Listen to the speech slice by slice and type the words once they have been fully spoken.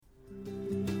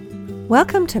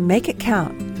Welcome to Make It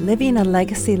Count, Living a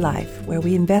Legacy Life, where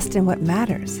we invest in what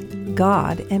matters,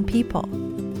 God and people.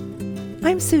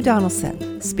 I'm Sue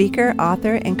Donaldson, speaker,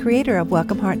 author, and creator of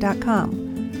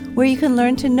WelcomeHeart.com, where you can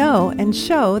learn to know and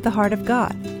show the heart of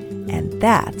God. And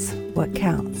that's what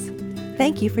counts.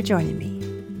 Thank you for joining me.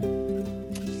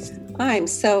 I'm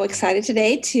so excited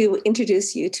today to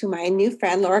introduce you to my new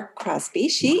friend, Laura Crosby.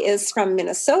 She is from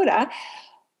Minnesota,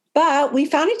 but we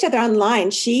found each other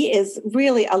online. She is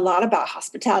really a lot about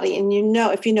hospitality. And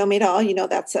if you know me at all, you know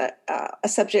that's a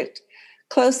subject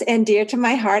close and dear to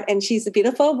my heart. And she's a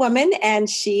beautiful woman, and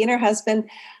she and her husband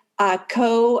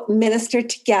co-minister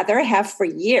together, have for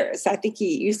years. I think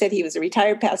you said he was a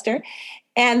retired pastor.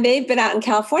 And they've been out in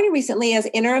California recently as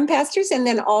interim pastors, and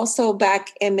then also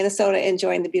back in Minnesota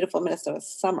enjoying the beautiful Minnesota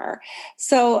summer.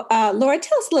 So, Laura,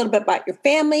 tell us a little bit about your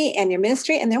family and your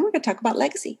ministry, and then we're going to talk about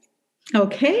legacy.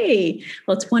 Okay.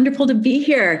 Well, it's wonderful to be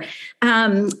here.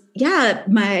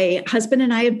 My husband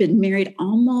and I have been married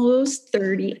almost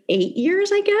 38 years,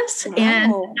 I guess.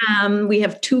 Wow. And we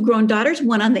have two grown daughters,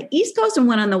 one on the East Coast and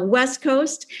one on the West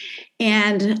Coast.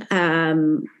 And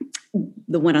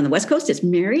the one on the West Coast is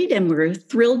married, and we're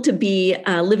thrilled to be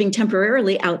living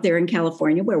temporarily out there in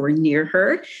California where we're near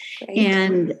her. Great.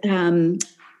 And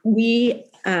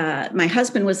my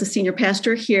husband was the senior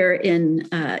pastor here in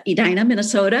Edina,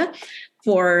 Minnesota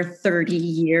for 30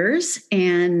 years.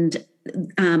 And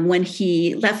when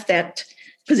he left that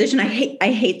position, I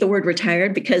hate the word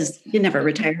retired because you never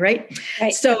retire, right?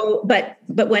 So, but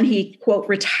when he, quote,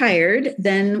 retired,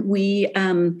 then we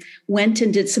went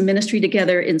and did some ministry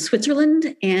together in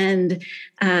Switzerland, and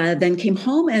then came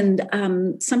home,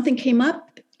 and something came up.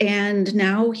 And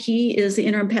now he is the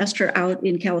interim pastor out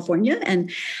in California.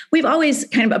 And we've always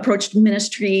kind of approached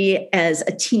ministry as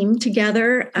a team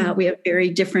together. We have very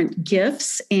different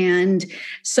gifts. And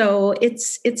so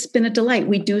it's been a delight.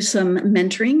 We do some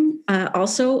mentoring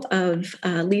also of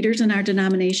leaders in our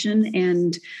denomination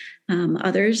and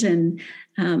others.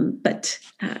 But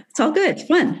it's all good. It's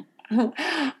fun.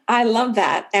 I love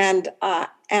that.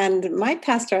 And my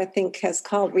pastor, I think, has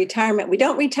called retirement. We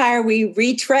don't retire, we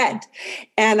retread.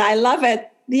 And I love it.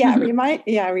 Yeah, remind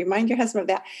your husband of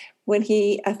that. When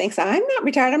he thinks, I'm not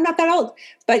retired, I'm not that old.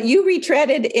 But you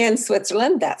retreaded in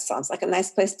Switzerland. That sounds like a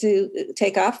nice place to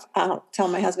take off. I'll tell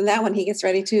my husband that when he gets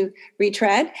ready to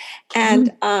retread.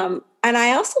 And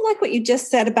I also like what you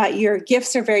just said about your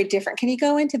gifts are very different. Can you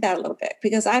go into that a little bit?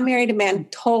 Because I married a man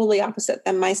totally opposite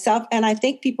than myself. And I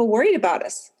think people worried about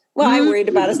us. Well, I worried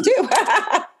about us too.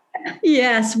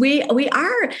 Yes, we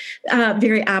are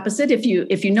very opposite. If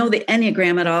you know the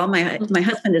Enneagram at all, my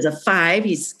husband is a 5.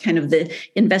 He's kind of the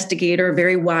investigator,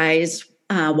 very wise,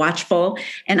 watchful,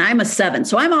 and I'm a 7.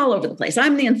 So I'm all over the place.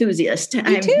 I'm the enthusiast.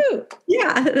 Me too.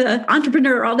 Yeah, the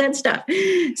entrepreneur, all that stuff.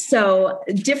 So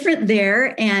different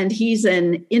there. And he's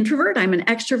an introvert. I'm an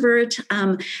extrovert.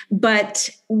 But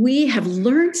we have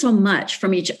learned so much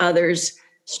from each other's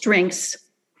strengths.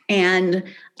 And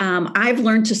I've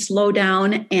learned to slow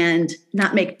down and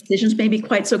not make decisions maybe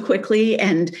quite so quickly,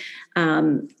 and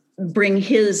bring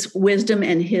his wisdom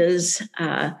and his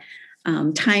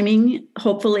timing,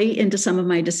 hopefully, into some of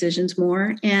my decisions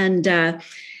more. And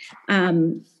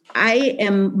I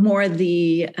am more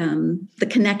the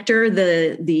connector,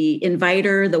 the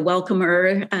inviter, the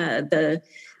welcomer.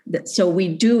 So we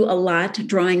do a lot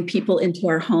drawing people into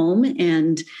our home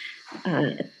and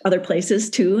other places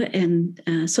too.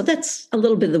 And so that's a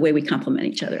little bit of the way we complement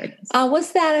each other, I guess.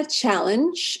 Was that a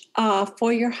challenge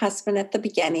for your husband at the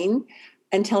beginning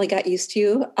until he got used to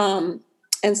you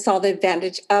and saw the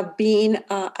advantage of being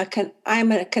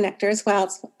I'm a connector as well.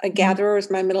 It's a gatherer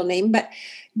is my middle name, but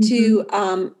to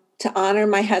honor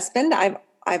my husband,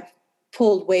 I've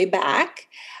pulled way back,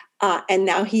 and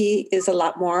now he is a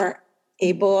lot more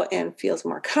able and feels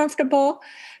more comfortable.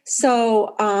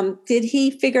 So did he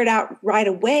figure it out right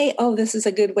away? Oh, this is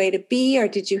a good way to be? Or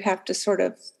did you have to sort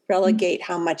of relegate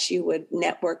how much you would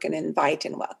network and invite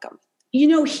and welcome?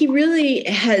 He really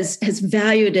has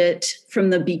valued it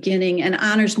from the beginning and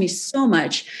honors me so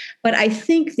much. But I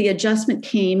think the adjustment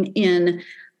came in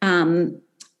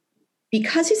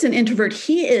because he's an introvert.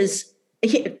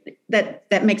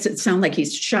 That makes it sound like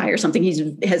he's shy or something.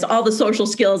 He has all the social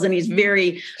skills and he's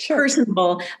very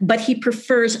personable, but he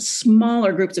prefers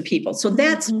smaller groups of people. So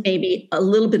that's maybe a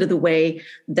little bit of the way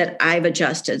that I've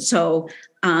adjusted. So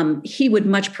he would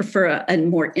much prefer a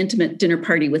more intimate dinner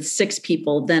party with 6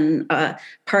 people than a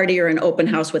party or an open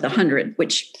house with 100,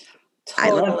 which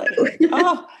totally. I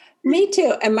love. Me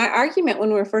too. And my argument when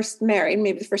we were first married,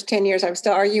 maybe the first 10 years, I was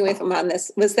still arguing with him on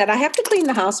this, was that I have to clean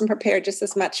the house and prepare just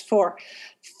as much for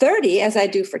 30 as I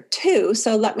do for 2.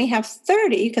 So let me have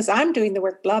 30 because I'm doing the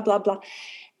work, blah, blah, blah.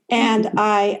 And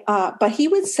but he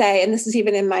would say, and this is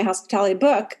even in my hospitality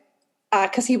book,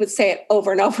 because he would say it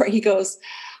over and over, he goes,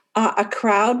 a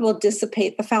crowd will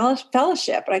dissipate the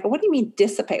fellowship. And I go, what do you mean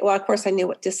dissipate? Well, of course, I knew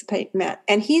what dissipate meant.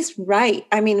 And he's right.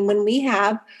 I mean, when we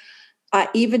have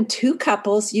even 2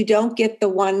 couples, you don't get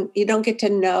to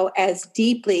know as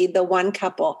deeply the one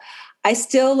couple. I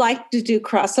still like to do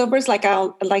crossovers. Like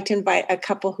I'd like to invite a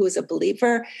couple who's a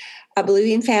believer, a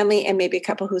believing family, and maybe a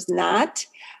couple who's not,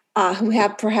 who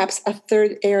have perhaps a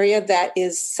third area that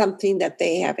is something that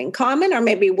they have in common, or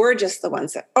maybe we're just the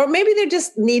ones or maybe they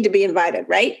just need to be invited,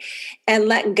 right? And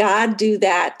let God do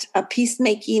that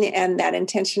peacemaking and that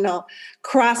intentional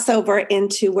crossover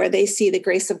into where they see the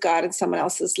grace of God in someone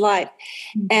else's life.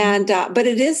 Mm-hmm. And, but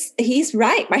he's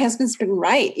right. My husband's been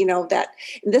right, that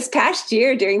this past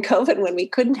year during COVID, when we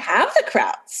couldn't have the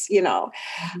crowds,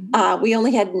 mm-hmm. We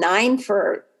only had 9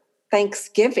 for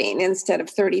Thanksgiving instead of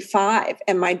 35.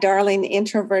 And my darling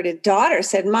introverted daughter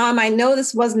said, Mom, I know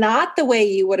this was not the way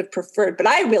you would have preferred, but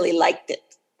I really liked it.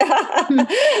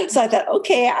 So I thought,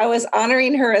 okay, I was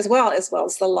honoring her as well as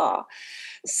the law.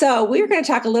 So we're going to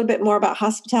talk a little bit more about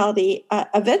hospitality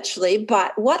eventually,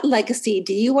 but what legacy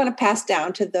do you want to pass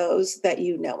down to those that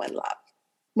you know and love?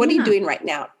 What are you doing right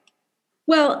now?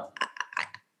 Well,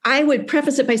 I would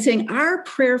preface it by saying our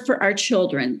prayer for our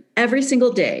children every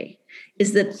single day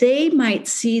is that they might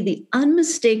see the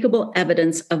unmistakable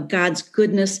evidence of God's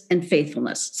goodness and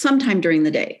faithfulness sometime during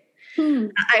the day.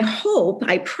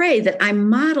 I pray that I'm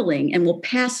modeling and will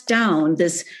pass down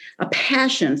a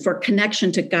passion for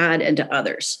connection to God and to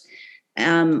others.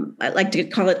 I like to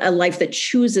call it a life that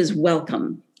chooses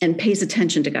welcome and pays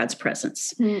attention to God's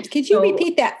presence. Could you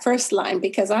repeat that first line?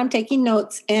 Because I'm taking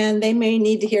notes and they may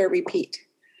need to hear a repeat.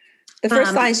 The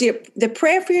first line is the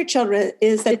prayer for your children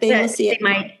is that they will see it. They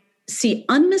might see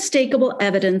unmistakable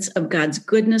evidence of God's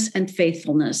goodness and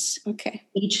faithfulness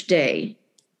each day.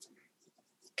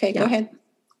 Okay, go ahead.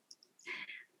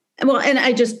 Well, and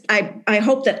I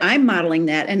hope that I'm modeling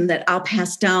that and that I'll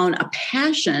pass down a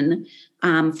passion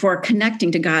for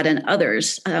connecting to God and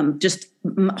others, just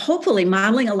hopefully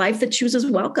modeling a life that chooses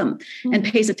welcome and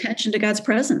pays attention to God's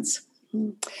presence.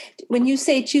 When you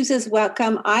say chooses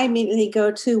welcome, I immediately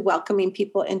go to welcoming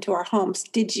people into our homes.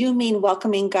 Did you mean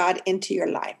welcoming God into your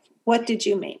life? What did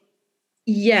you mean?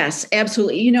 Yes,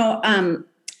 absolutely.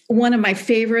 One of my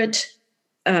favorite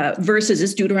verses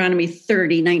is Deuteronomy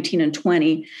 30, 19 and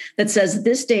 20, that says,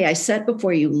 "This day I set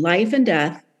before you life and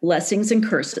death, blessings and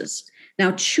curses.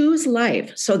 Now choose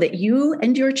life so that you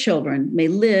and your children may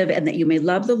live and that you may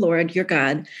love the Lord your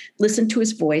God, listen to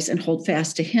his voice and hold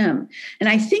fast to him." And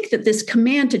I think that this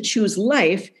command to choose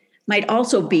life might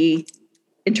also be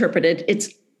interpreted, it's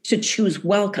to choose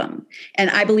welcome. And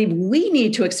I believe we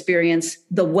need to experience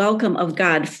the welcome of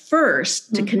God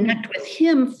first, to connect with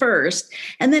him first.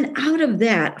 And then out of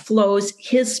that flows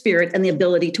his spirit and the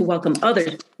ability to welcome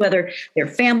others, whether they're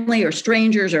family or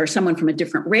strangers or someone from a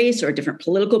different race or a different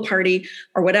political party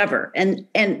or whatever. And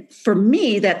for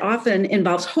me, that often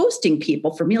involves hosting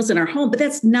people for meals in our home, but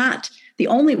that's not the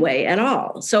only way at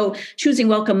all. So choosing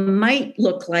welcome might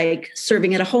look like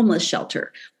serving at a homeless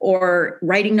shelter or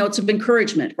writing notes of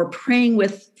encouragement or praying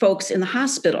with folks in the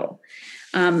hospital.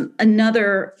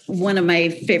 Another one of my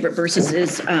favorite verses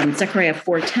is Zechariah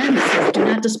 4:10. It says, "Do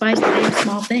not despise the day of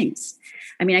small things."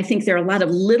 I mean, I think there are a lot of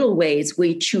little ways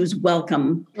we choose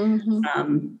welcome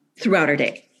throughout our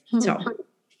day. So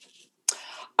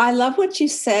I love what you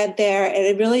said there, and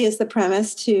it really is the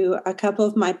premise to a couple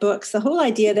of my books. The whole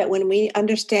idea that when we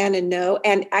understand and know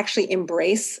and actually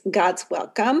embrace God's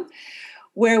welcome,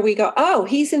 where we go, oh,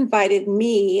 he's invited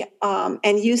me,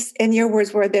 and your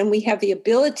words were, then we have the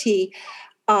ability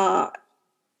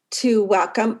to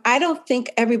welcome. I don't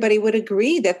think everybody would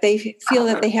agree that they feel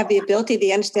that they have the ability,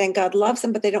 they understand God loves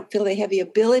them, but they don't feel they have the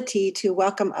ability to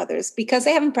welcome others because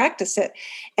they haven't practiced it.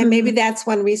 And maybe that's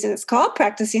one reason it's called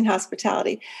practicing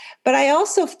hospitality. But I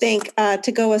also think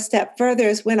to go a step further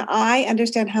is when I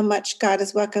understand how much God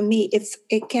has welcomed me,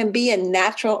 it can be a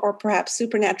natural or perhaps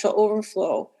supernatural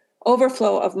overflow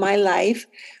of my life,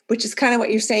 which is kind of what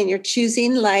you're saying. You're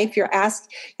choosing life. You're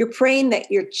praying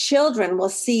that your children will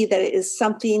see that it is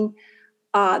something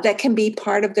that can be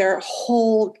part of their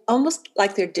whole, almost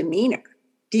like their demeanor.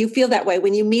 Do you feel that way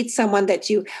when you meet someone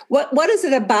what is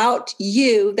it about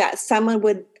you that someone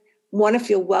would want to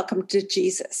feel welcome to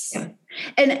Jesus?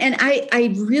 And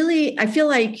I feel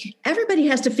like everybody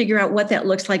has to figure out what that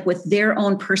looks like with their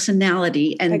own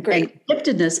personality and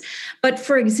giftedness. But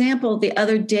for example, the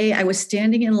other day I was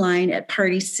standing in line at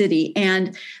Party City,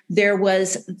 and there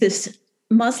was this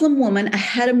Muslim woman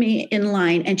ahead of me in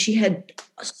line, and she had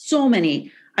so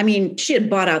many, I mean, she had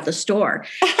bought out the store.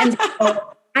 And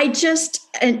so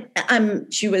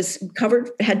she was covered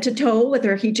head to toe with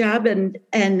her hijab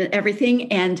and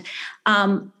everything. And,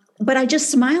 but I just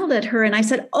smiled at her and I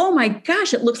said, "Oh my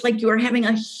gosh, it looks like you are having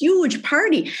a huge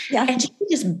party." Yeah. And she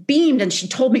just beamed and she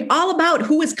told me all about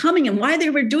who was coming and why they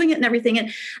were doing it and everything.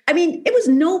 And I mean, it was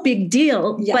no big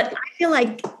deal, but I feel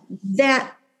like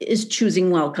that is choosing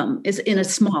welcome, is in a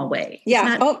small way.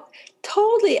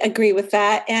 Totally agree with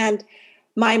that. And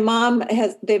my mom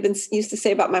they've been used to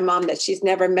say about my mom that she's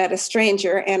never met a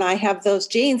stranger. And I have those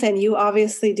genes, and you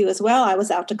obviously do as well. I was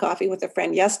out to coffee with a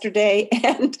friend yesterday,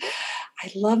 and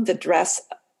I love the dress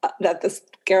that this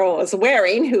girl was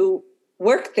wearing who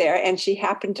worked there. And she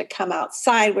happened to come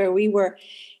outside where we were,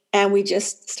 and we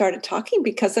just started talking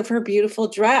because of her beautiful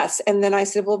dress. And then I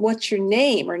said, "Well, what's your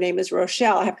name?" Her name is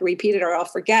Rochelle. I have to repeat it or I'll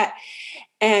forget.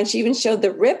 And she even showed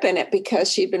the rip in it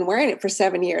because she'd been wearing it for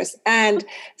 7 years. And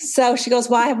so she goes,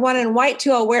 "Well, I have one in white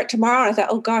too. I'll wear it tomorrow." And I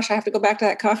thought, "Oh gosh, I have to go back to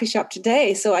that coffee shop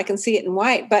today so I can see it in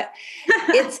white." But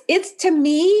it's to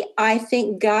me, I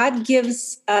think God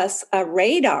gives us a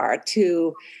radar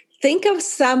to think of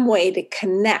some way to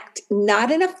connect, not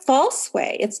in a false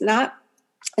way.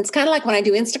 It's kind of like when I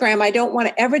do Instagram, I don't want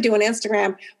to ever do an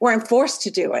Instagram where I'm forced to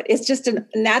do it. It's just a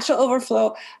natural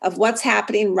overflow of what's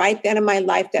happening right then in my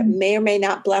life that may or may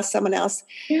not bless someone else.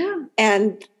 Yeah.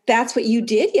 And that's what you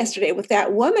did yesterday with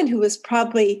that woman who was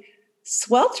probably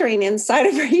sweltering inside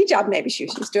of her hijab. Maybe she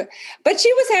was used to it, but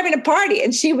she was having a party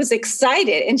and she was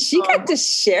excited and she got to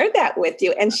share that with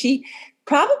you. And she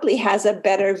probably has a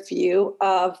better view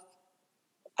of,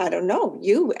 I don't know,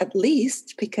 you at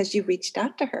least, because you reached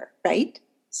out to her, right?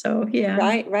 So, yeah.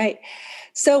 Right.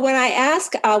 So when I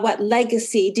ask what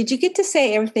legacy, did you get to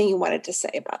say everything you wanted to say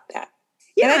about that?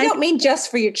 Yeah. And I don't mean just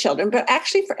for your children, but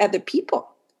actually for other people.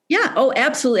 Yeah. Oh,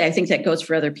 absolutely. I think that goes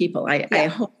for other people. I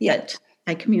hope that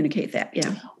I communicate that.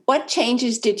 Yeah. What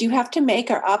changes did you have to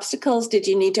make, or obstacles did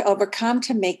you need to overcome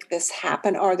to make this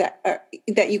happen, or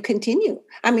that you continue?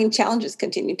 I mean, challenges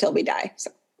continue till we die.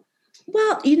 So.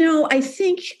 Well,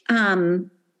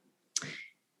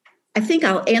 I think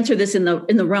I'll answer this in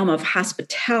the realm of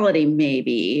hospitality,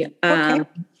 maybe,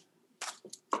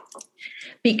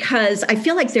 because I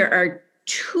feel like there are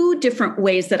two different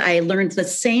ways that I learned the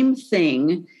same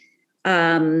thing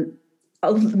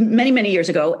many, many years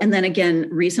ago, and then again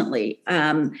recently,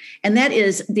 and that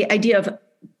is the idea of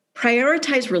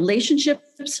prioritize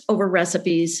relationships over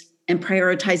recipes and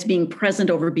prioritize being present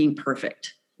over being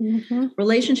perfect. Mm-hmm.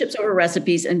 Relationships over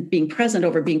recipes and being present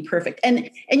over being perfect. And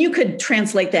you could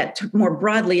translate that more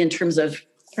broadly in terms of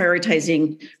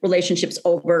prioritizing relationships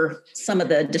over some of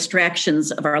the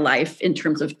distractions of our life in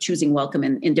terms of choosing welcome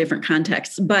in different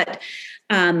contexts. But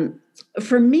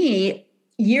for me,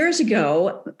 years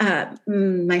ago,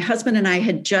 my husband and I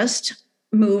had just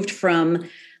moved from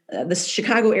the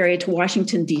Chicago area to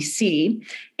Washington, D.C.,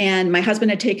 and my husband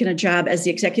had taken a job as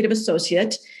the executive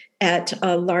associate at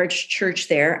a large church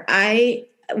there. I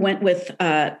went with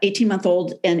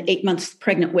 18-month-old and 8 months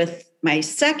pregnant with my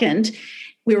second.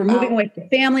 We were moving away from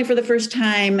family for the first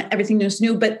time. Everything was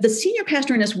new, but the senior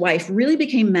pastor and his wife really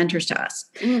became mentors to us.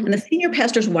 Mm. And the senior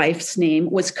pastor's wife's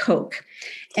name was Coke.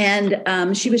 And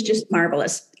she was just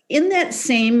marvelous. In that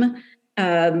same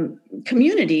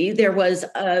community, there was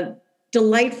a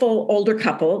delightful older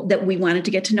couple that we wanted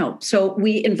to get to know. So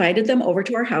we invited them over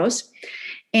to our house.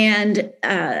 And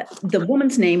the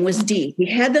woman's name was Dee. We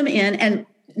had them in. And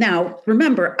now,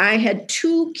 remember, I had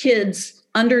 2 kids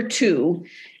under 2,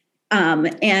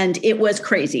 and it was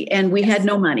crazy. And we had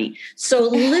no money. So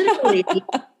literally,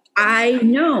 I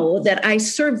know that I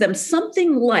served them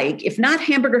something like, if not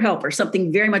Hamburger Helper,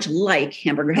 something very much like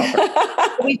Hamburger Helper.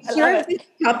 We served this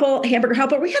couple Hamburger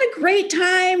Helper. We had a great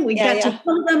time. We got to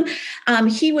know them.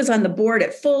 He was on the board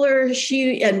at Fuller.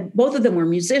 And both of them were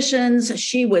musicians.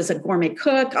 She was a gourmet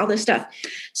cook, all this stuff.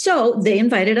 So they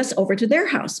invited us over to their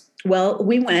house. Well,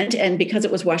 we went, and because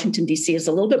it was Washington, D.C., it's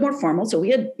a little bit more formal. So we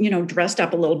had, dressed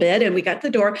up a little bit, and we got to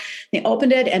the door. They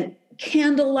opened it, and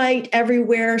candlelight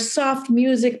everywhere, soft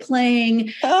music playing,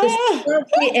 this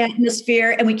lovely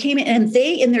atmosphere. And we came in, and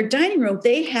in their dining room,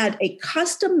 they had a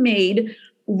custom-made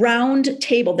round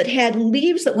table that had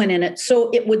leaves that went in it,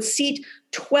 so it would seat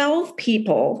 12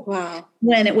 people. Wow.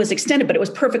 When it was extended, but it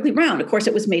was perfectly round. Of course,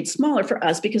 it was made smaller for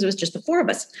us because it was just the four of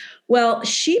us. Well,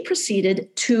 she proceeded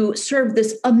to serve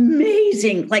this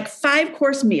amazing, like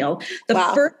 5-course meal. The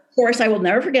first course I will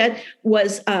never forget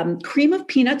was cream of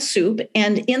peanut soup.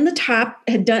 And in the top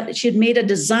she had made a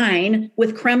design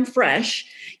with creme fraiche,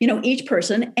 each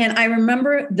person. And I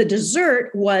remember the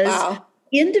dessert was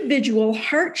individual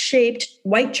heart-shaped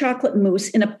white chocolate mousse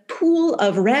in a pool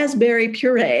of raspberry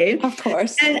puree. Of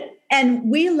course.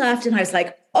 And we left and I was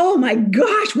like, oh my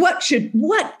gosh,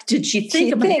 what did she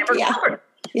think of my cover?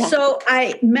 Yeah. So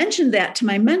I mentioned that to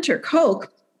my mentor,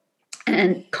 Coke.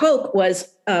 And Coke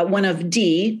was one of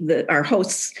our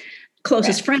host's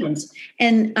closest friends.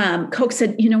 And Coke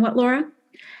said, you know what, Laura?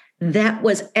 That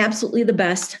was absolutely the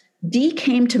best. Dee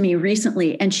came to me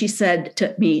recently and she said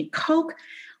to me, Coke,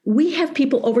 we have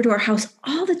people over to our house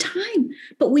all the time,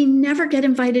 but we never get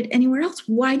invited anywhere else.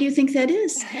 Why do you think that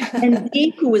is? And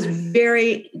Dee, who was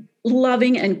very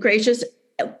loving and gracious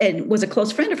and was a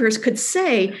close friend of hers, could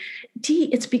say, Dee,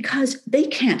 it's because they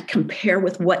can't compare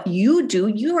with what you do.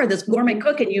 You are this gourmet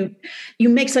cook and you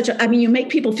make you make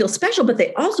people feel special, but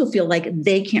they also feel like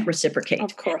they can't reciprocate.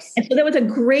 Of course. And so that was a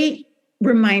great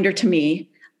reminder to me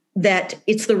that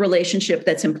it's the relationship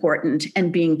that's important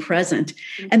and being present.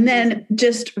 Mm-hmm. And then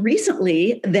just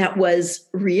recently that was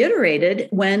reiterated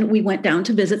when we went down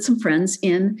to visit some friends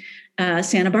in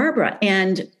Santa Barbara.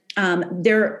 And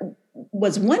there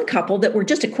was one couple that were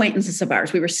just acquaintances of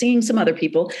ours. We were seeing some other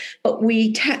people, but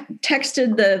we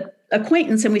texted the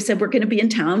acquaintance and we said, we're going to be in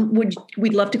town.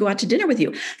 We'd love to go out to dinner with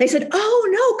you. They said, oh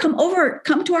no,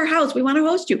 come to our house. We want to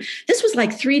host you. This was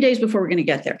like 3 days before we're going to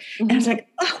get there. Mm-hmm. And I was like,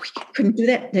 oh, we couldn't do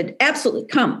that. They'd absolutely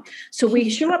come. So we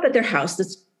show up at their house,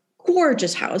 this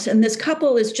gorgeous house. And this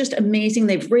couple is just amazing.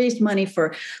 They've raised money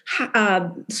for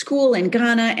school in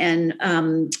Ghana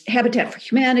and Habitat for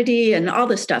Humanity and all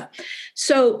this stuff.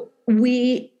 So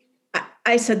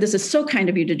I said, this is so kind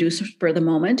of you to do for the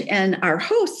moment. And our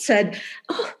host said,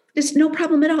 oh, there's no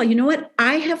problem at all. You know what?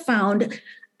 I have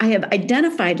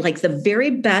identified like the very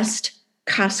best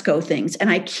Costco things. And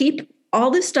I keep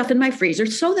all this stuff in my freezer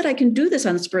so that I can do this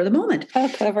on the spur of the moment. Oh,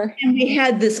 clever. And we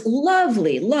had this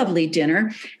lovely, lovely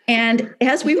dinner. And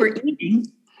as we were eating,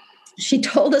 she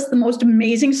told us the most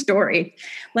amazing story.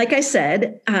 Like I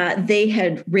said, they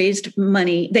had raised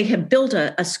money. They had built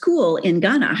a school in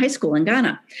Ghana, a high school in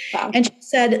Ghana. Wow. And she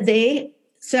said they,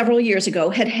 several years ago,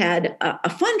 had a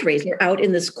fundraiser out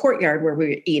in this courtyard where we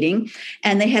were eating.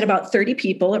 And they had about 30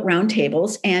 people at round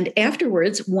tables. And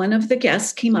afterwards, one of the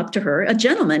guests came up to her, a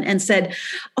gentleman, and said,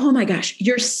 oh my gosh,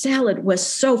 your salad was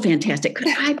so fantastic. Could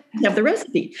I have the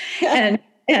recipe? And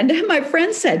my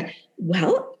friend said,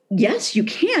 well, yes, you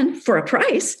can for a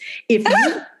price. If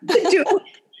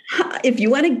you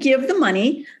want to give the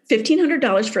money,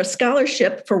 $1,500 for a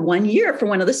scholarship for 1 year for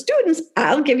one of the students,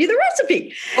 I'll give you the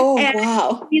recipe. Oh, and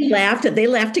wow. They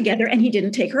laughed together and he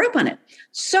didn't take her up on it.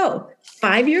 So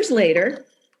 5 years later,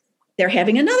 they're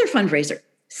having another fundraiser.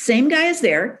 Same guy is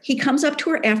there. He comes up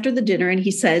to her after the dinner and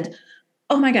he said,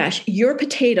 oh my gosh, your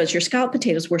scalloped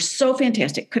potatoes were so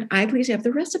fantastic. Could I please have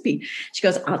the recipe? She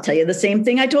goes, I'll tell you the same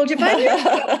thing I told you 5 years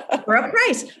ago for a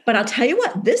price. But I'll tell you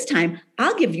what, this time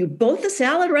I'll give you both the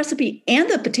salad recipe and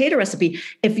the potato recipe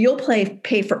if you'll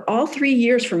pay for all 3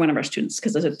 years for one of our students,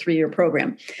 because it's a 3-year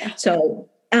program. So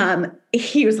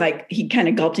he was like, he kind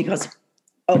of gulped. He goes,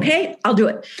 okay, I'll do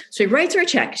it. So he writes her a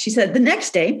check. She said the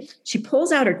next day she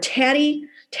pulls out her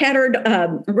tattered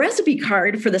recipe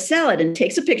card for the salad and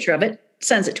takes a picture of it,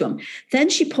 sends it to him. Then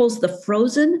she pulls the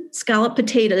frozen scalloped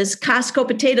potatoes, Costco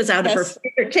potatoes out of her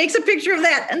freezer, takes a picture of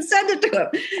that and sends it to him.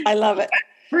 I love it.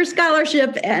 For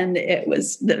scholarship. And it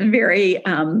was very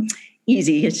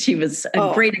easy. She was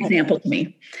a great example to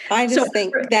me. I just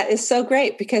think that is so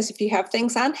great because if you have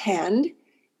things on hand,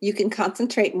 you can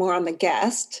concentrate more on the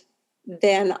guest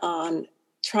than on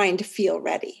trying to feel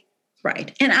ready.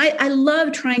 Right. And I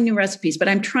love trying new recipes, but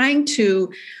I'm trying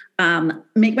to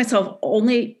make myself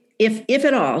only, if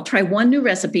at all, try one new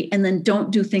recipe and then don't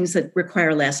do things that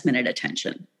require last minute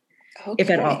attention, if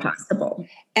at all possible.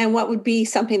 And what would be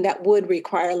something that would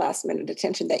require last minute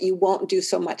attention that you won't do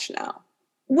so much now?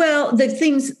 Well, the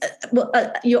things,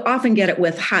 you often get it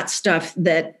with hot stuff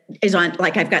that is on,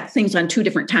 like I've got things on 2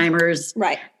 different timers.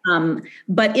 Right.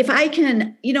 But if I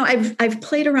can, I've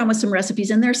played around with some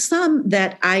recipes and there's some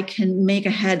that I can make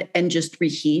ahead and just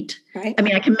reheat. Right. I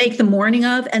mean, I can make the morning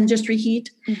of and just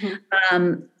reheat.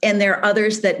 Mm-hmm. And there are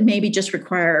others that maybe just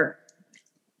require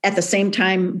at the same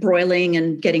time broiling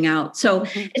and getting out. So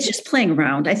it's just playing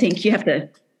around. I think you have to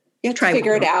You have to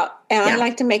figure it out. And Yeah. I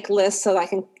like to make lists so that I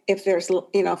can, if there's,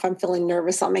 if I'm feeling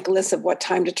nervous, I'll make a list of what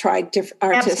time to try to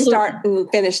start and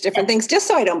finish different things, just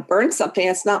so I don't burn something.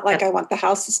 It's not like I want the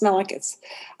house to smell like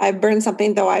I've burned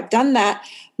something, though I've done that.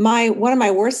 One of my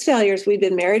worst failures, we'd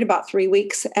been married about 3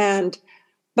 weeks,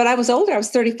 but I was older. I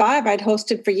was 35. I'd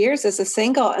hosted for years as a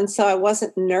single. And so I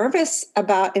wasn't nervous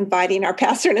about inviting our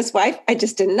pastor and his wife. I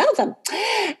just didn't know them.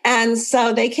 And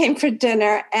so they came for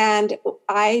dinner and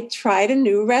I tried a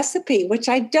new recipe, which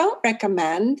I don't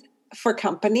recommend for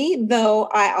company, though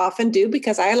I often do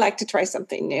because I like to try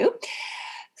something new.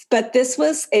 But this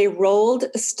was a rolled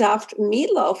stuffed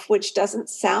meatloaf, which doesn't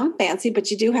sound fancy, but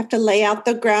you do have to lay out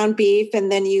the ground beef and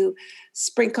then you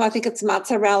sprinkle, I think it's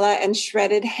mozzarella and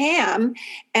shredded ham.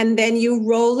 And then you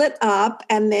roll it up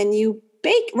and then you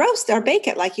roast or bake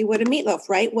it like you would a meatloaf,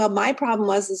 right? Well, my problem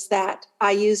is that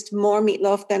I used more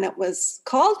meatloaf than it was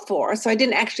called for. So I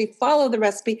didn't actually follow the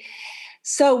recipe.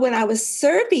 So when I was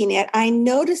serving it, I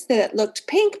noticed that it looked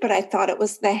pink, but I thought it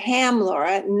was the ham,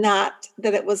 Laura, not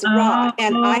that it was raw.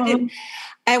 And I didn't.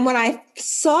 And when I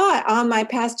saw it on my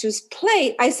pastor's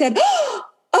plate, I said,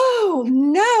 "Oh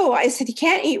no." I said, "You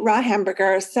can't eat raw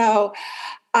hamburger." So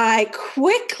I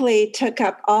quickly took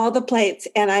up all the plates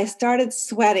and I started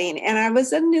sweating. And I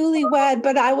was a newlywed,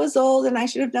 but I was old and I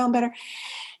should have known better.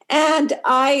 And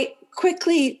I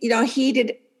quickly,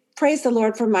 heated. Praise the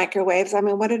Lord for microwaves. I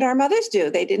mean, what did our mothers do?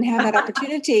 They didn't have that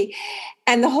opportunity.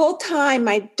 And the whole time,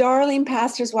 my darling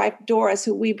pastor's wife, Doris,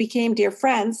 who we became dear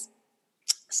friends,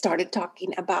 started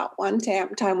talking about one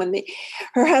time when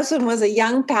her husband was a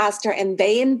young pastor and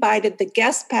they invited the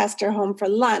guest pastor home for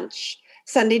lunch,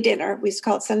 Sunday dinner. We used to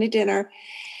call it Sunday dinner.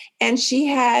 And she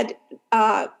had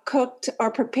cooked or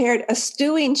prepared a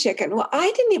stewing chicken. Well,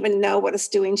 I didn't even know what a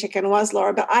stewing chicken was,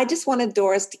 Laura, but I just wanted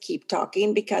Doris to keep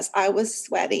talking because I was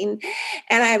sweating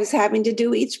and I was having to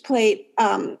do each plate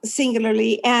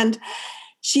singularly. And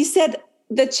she said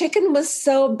the chicken was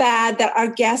so bad that our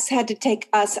guests had to take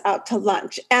us out to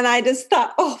lunch. And I just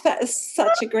thought, that is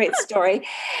such a great story.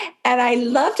 And I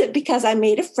loved it because I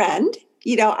made a friend.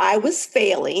 I was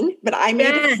failing, but I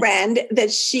made a friend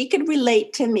that she could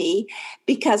relate to me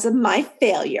because of my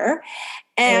failure.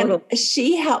 And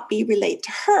she helped me relate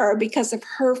to her because of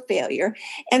her failure.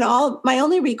 And my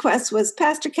only request was,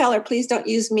 Pastor Keller, please don't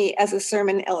use me as a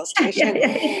sermon illustration.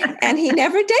 And he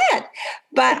never did.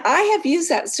 But I have used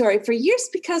that story for years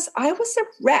because I was a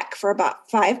wreck for about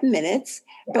 5 minutes.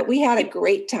 But we had a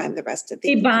great time the rest of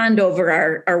the We bond over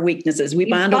our weaknesses. We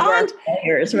bond over our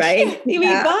failures, right? We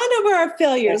bond over our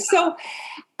failures. So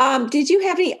did you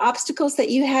have any obstacles that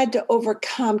you had to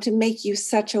overcome to make you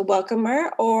such a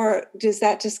welcomer, or does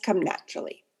that just come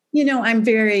naturally? I'm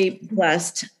very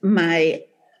blessed. I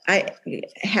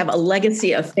have a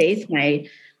legacy of faith. My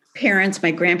parents,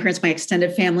 my grandparents, my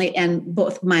extended family, and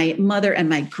both my mother and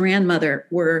my grandmother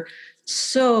were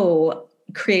so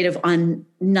creative on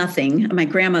nothing. My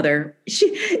grandmother,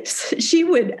 she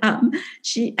would,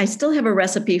 I still have a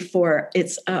recipe for,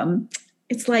 it's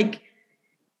like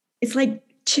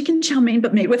chicken chow mein,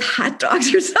 but made with hot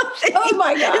dogs or something. Oh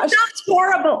my gosh. It sounds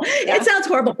horrible. Yeah. It sounds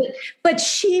horrible. But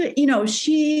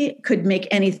she could make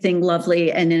anything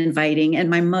lovely and inviting, and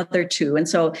my mother too. And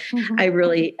so I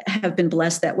really have been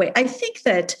blessed that way. I think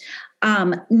that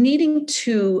needing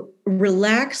to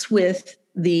relax with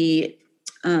the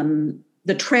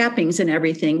trappings and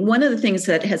everything. One of the things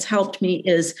that has helped me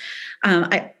is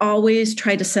I always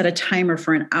try to set a timer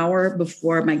for an hour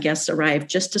before my guests arrive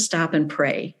just to stop and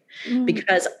pray.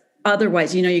 Because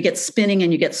otherwise, you get spinning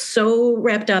and you get so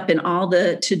wrapped up in all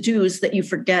the to-dos that you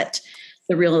forget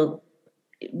the real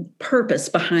purpose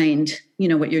behind,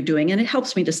 what you're doing. And it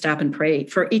helps me to stop and pray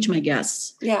for each of my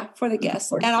guests. Yeah, for the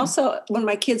guests. And also when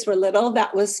my kids were little,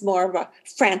 that was more of a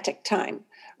frantic time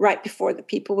right before the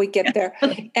people would get there.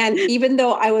 And even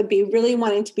though I would be really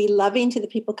wanting to be loving to the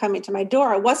people coming to my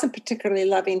door, I wasn't particularly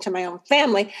loving to my own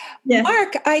family. Yeah.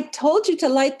 Mark, I told you to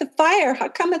light the fire. How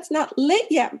come it's not lit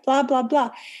yet? Blah, blah,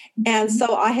 blah. And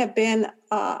so I have been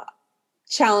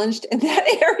challenged in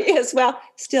that area as well.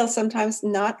 Still sometimes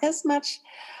not as much.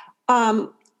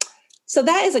 So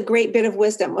that is a great bit of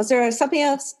wisdom. Was there something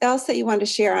else that you wanted to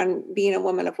share on being a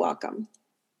woman of welcome?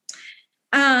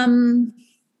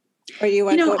 Or you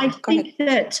want I think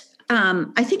that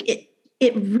I think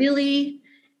it really,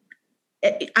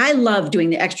 I love doing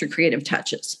the extra creative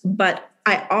touches, but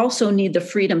I also need the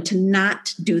freedom to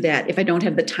not do that if I don't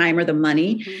have the time or the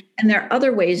money. Mm-hmm. And there are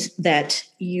other ways that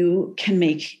you can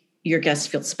make your guests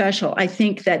feel special. I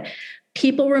think that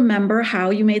people remember how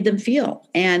you made them feel.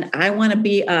 And I want to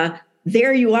be a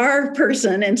there you are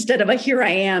person instead of a here I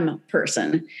am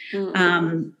person.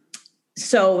 Mm-hmm.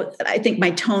 So I think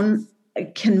my tone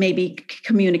can maybe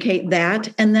communicate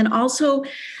that. And then also,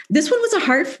 this one was a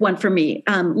hard one for me,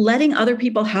 letting other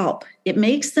people help. It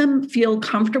makes them feel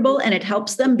comfortable and it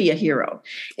helps them be a hero.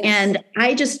 Yes. And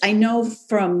I know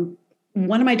from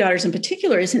one of my daughters in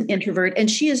particular is an introvert, and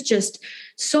she is just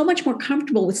so much more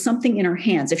comfortable with something in her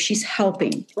hands if she's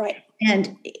helping. Right.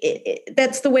 And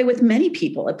that's the way with many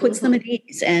people. It puts them at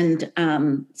ease. And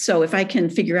so if I can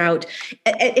figure out,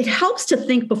 it helps to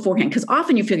think beforehand, because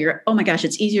often you figure, oh my gosh,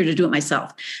 it's easier to do it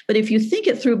myself. But if you think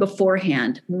it through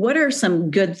beforehand, what are some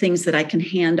good things that I can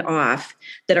hand off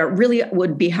that are really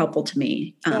would be helpful to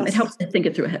me? Yes. It helps to think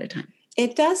it through ahead of time.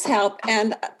 It does help.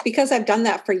 And because I've done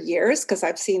that for years, because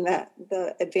I've seen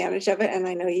the advantage of it, and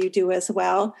I know you do as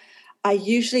well, I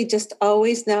usually just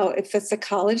always know if it's a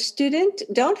college student,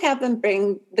 don't have them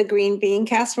bring the green bean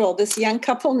casserole. This young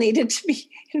couple needed to be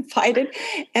invited,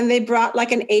 and they brought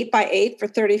like an 8x8 for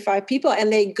 35 people,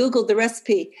 and they Googled the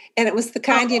recipe, and it was the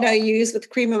kind, you use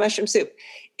with cream and mushroom soup.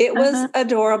 It was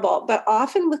adorable. But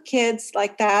often with kids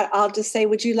like that, I'll just say,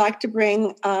 would you like to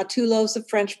bring 2 loaves of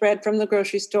French bread from the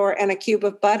grocery store and a cube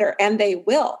of butter? And they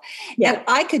will. Yeah. And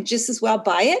I could just as well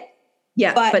buy it.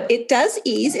 Yeah, but it does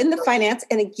ease in the finance,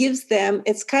 and it gives them,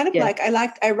 it's kind of like,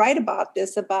 I write about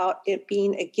this, about it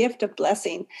being a gift of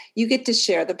blessing. You get to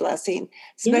share the blessing,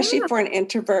 especially for an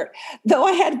introvert. Though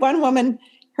I had one woman,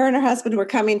 her and her husband were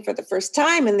coming for the first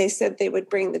time, and they said they would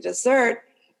bring the dessert.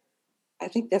 I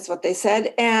think that's what they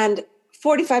said. And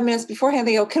 45 minutes beforehand,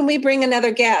 they go, can we bring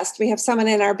another guest? We have someone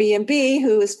in our B&B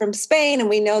who is from Spain, and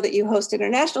we know that you host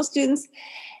international students.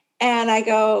 And I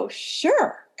go,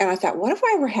 sure. And I thought, what if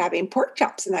I were having pork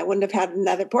chops? And I wouldn't have had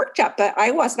another pork chop, but I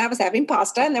wasn't. I was having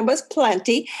pasta, and there was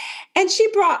plenty. And she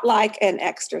brought like an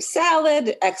extra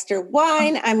salad, extra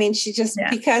wine. I mean, she just,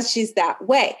 because she's that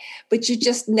way, but you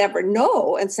just never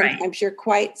know. And sometimes you're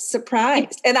quite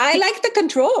surprised. And I like the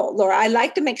control, Laura. I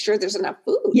like to make sure there's enough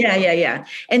food. Yeah.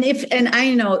 And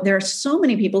I know there are so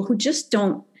many people who just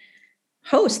don't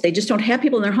host. They just don't have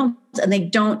people in their homes, and they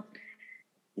don't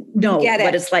know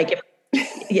what it's like.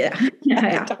 Yeah.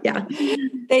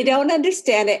 They don't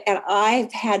understand it. And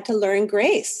I've had to learn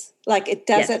grace. Like, it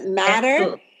doesn't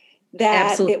matter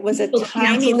that it was a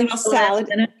tiny little salad.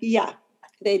 Yeah.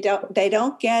 They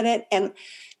don't get it. And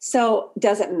so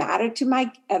does it matter to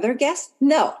my other guests?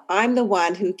 No, I'm the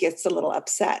one who gets a little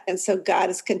upset. And so God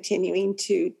is continuing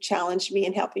to challenge me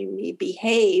and helping me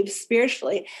behave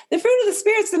spiritually. The fruit of the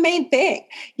Spirit's the main thing,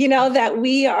 that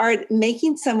we are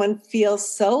making someone feel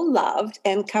so loved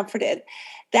and comforted.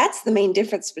 That's the main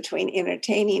difference between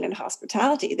entertaining and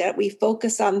hospitality, that we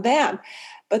focus on them.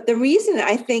 But the reason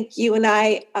I think you and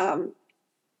I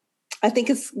think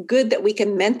it's good that we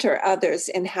can mentor others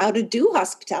in how to do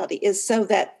hospitality is so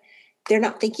that they're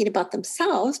not thinking about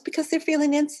themselves because they're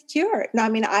feeling insecure. Now, I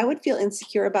mean, I would feel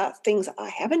insecure about things I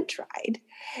haven't tried,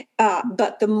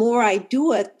 but the more I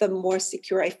do it, the more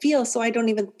secure I feel. So I don't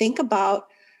even think about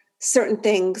certain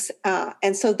things.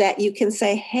 And so that you can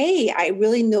say, hey, I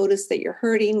really noticed that you're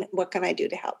hurting. What can I do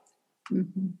to help?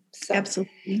 Mm-hmm. So,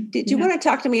 absolutely. Did you want to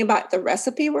talk to me about the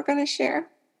recipe we're going to share?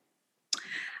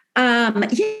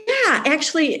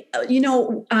 Actually,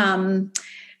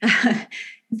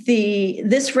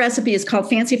 this recipe is called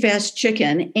Fancy Fast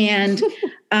Chicken. And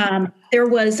there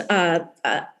was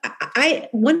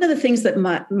one of the things that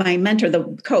my mentor, the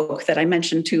Coke that I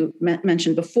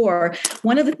mentioned before,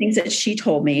 one of the things that she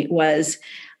told me was,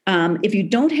 if you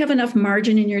don't have enough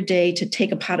margin in your day to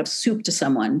take a pot of soup to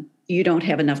someone, you don't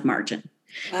have enough margin.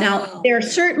 Wow. Now, there are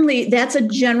certainly, that's a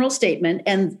general statement,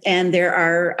 and there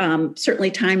are certainly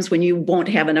times when you won't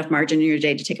have enough margin in your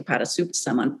day to take a pot of soup to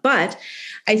someone. But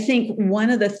I think one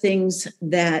of the things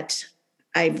that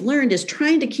I've learned is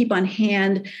trying to keep on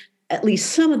hand at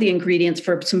least some of the ingredients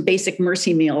for some basic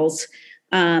mercy meals.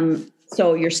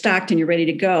 So you're stocked and you're ready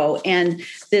to go. And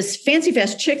this Fancy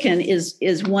Fast Chicken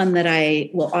is one that I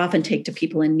will often take to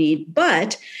people in need.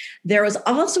 But there was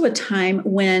also a time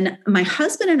when my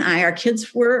husband and I, our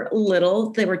kids were little,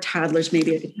 they were toddlers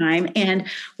maybe at the time, and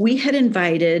we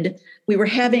were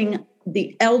having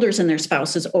the elders and their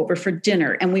spouses over for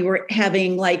dinner, and we were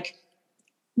having like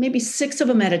maybe 6 of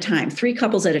them at a time, 3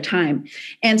 couples at a time.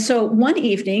 And so one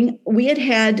evening we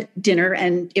had dinner,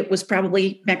 and it was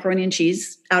probably macaroni and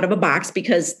cheese out of a box,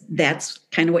 because that's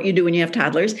kind of what you do when you have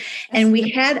toddlers. And we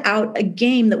had out a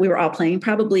game that we were all playing,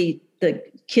 probably the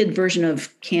kid version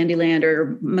of Candyland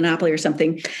or Monopoly or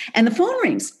something. And the phone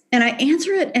rings, and I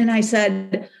answer it, and I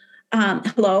said,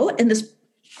 hello. And this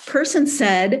person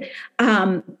said,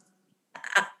 hi,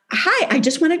 I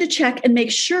just wanted to check and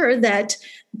make sure that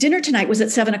dinner tonight was at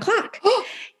 7:00.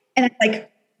 And I'm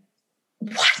like,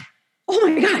 what? oh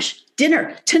my gosh,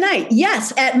 dinner tonight.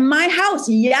 Yes, at my house.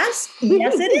 Yes,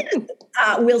 it is.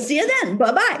 We'll see you then.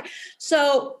 Bye-bye.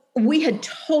 So we had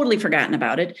totally forgotten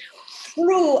about it.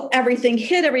 Threw everything,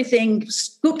 hid everything,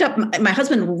 scooped up. My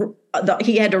husband,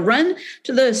 he had to run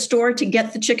to the store to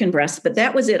get the chicken breasts, but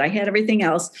that was it. I had everything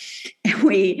else. And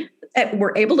we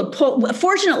were able to pull.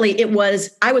 Fortunately,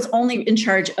 I was only in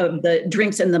charge of the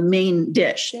drinks and the main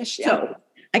dish. So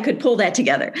I could pull that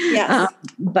together. Yes.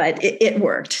 But it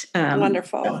worked.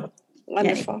 Wonderful.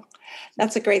 Wonderful. Yeah.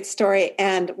 That's a great story.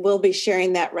 And we'll be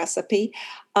sharing that recipe.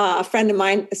 A friend of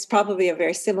mine is probably a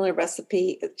very similar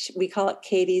recipe. We call it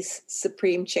Katie's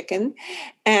Supreme Chicken.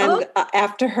 And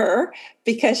after her,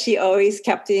 because she always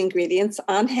kept the ingredients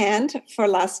on hand for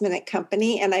last minute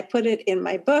company. And I put it in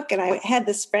my book. And I had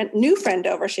this new friend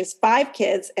over. She has 5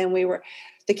 kids. And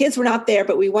the kids were not there,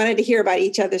 but we wanted to hear about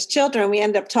each other's children. We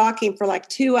ended up talking for like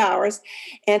 2 hours.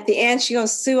 And at the end, she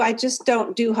goes, Sue, I just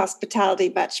don't do hospitality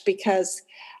much because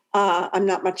I'm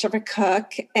not much of a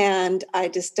cook, and I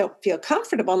just don't feel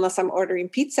comfortable unless I'm ordering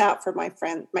pizza out for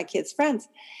my kids' friends.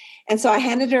 And so I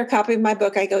handed her a copy of my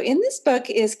book. I go, in this book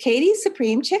is Katie's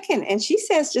Supreme Chicken. And she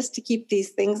says just to keep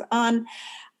these things on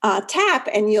tap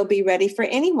and you'll be ready for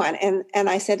anyone. And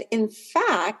I said, in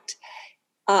fact,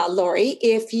 Lori,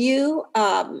 if you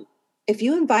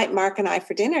invite Mark and I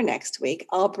for dinner next week,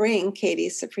 I'll bring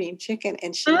Katie's Supreme Chicken.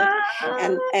 And she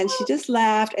and she just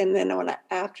laughed. And then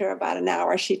after about an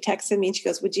hour, she texted me and she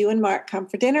goes, would you and Mark come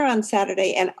for dinner on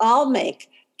Saturday? And I'll make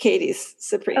Katie's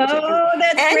Supreme Chicken. Oh,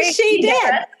 that's great. And she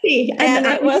did. And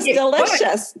it was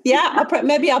delicious. Yeah, I'll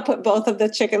put both of the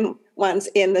chicken ones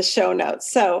in the show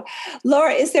notes. So,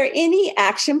 Laura, is there any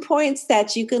action points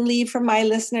that you can leave for my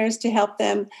listeners to help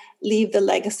them leave the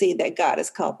legacy that God has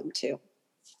called them to?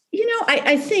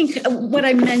 I think what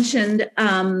I mentioned,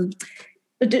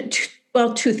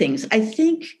 two things. I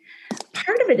think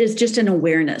part of it is just an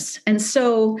awareness. And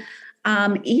so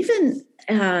even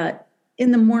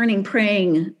in the morning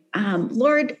praying,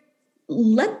 Lord,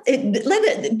 let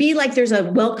it be like there's a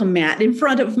welcome mat in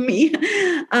front of me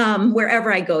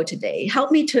wherever I go today.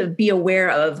 Help me to be aware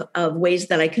of ways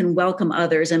that I can welcome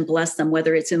others and bless them,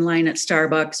 whether it's in line at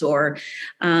Starbucks or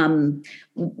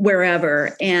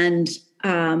wherever. And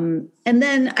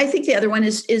then I think the other one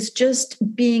is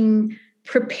just being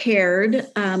prepared,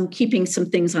 keeping some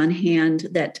things on hand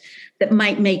that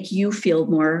might make you feel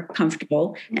more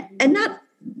comfortable, and not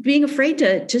being afraid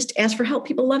to just ask for help.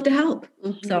 People love to help.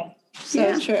 Mm-hmm.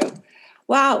 So true.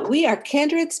 Wow, we are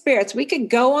kindred spirits. We could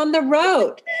go on the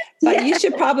road, but you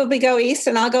should probably go east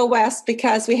and I'll go west,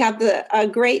 because we have a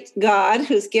great God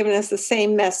who's given us the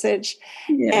same message.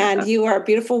 Yeah. And you are a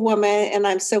beautiful woman, and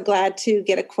I'm so glad to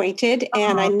get acquainted.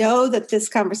 And I know that this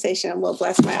conversation will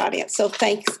bless my audience. So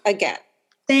thanks again.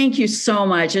 Thank you so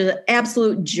much. It's an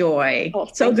absolute joy.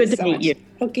 So good to meet you.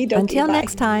 Okie dokie, Until bye.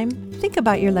 next time, think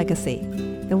about your legacy,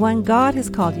 the one God has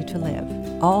called you to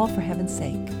live, all for heaven's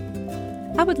sake.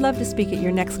 I would love to speak at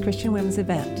your next Christian Women's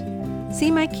event. See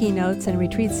my keynotes and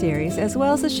retreat series, as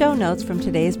well as the show notes from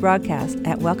today's broadcast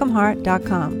at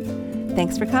welcomeheart.com.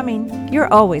 Thanks for coming.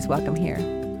 You're always welcome here.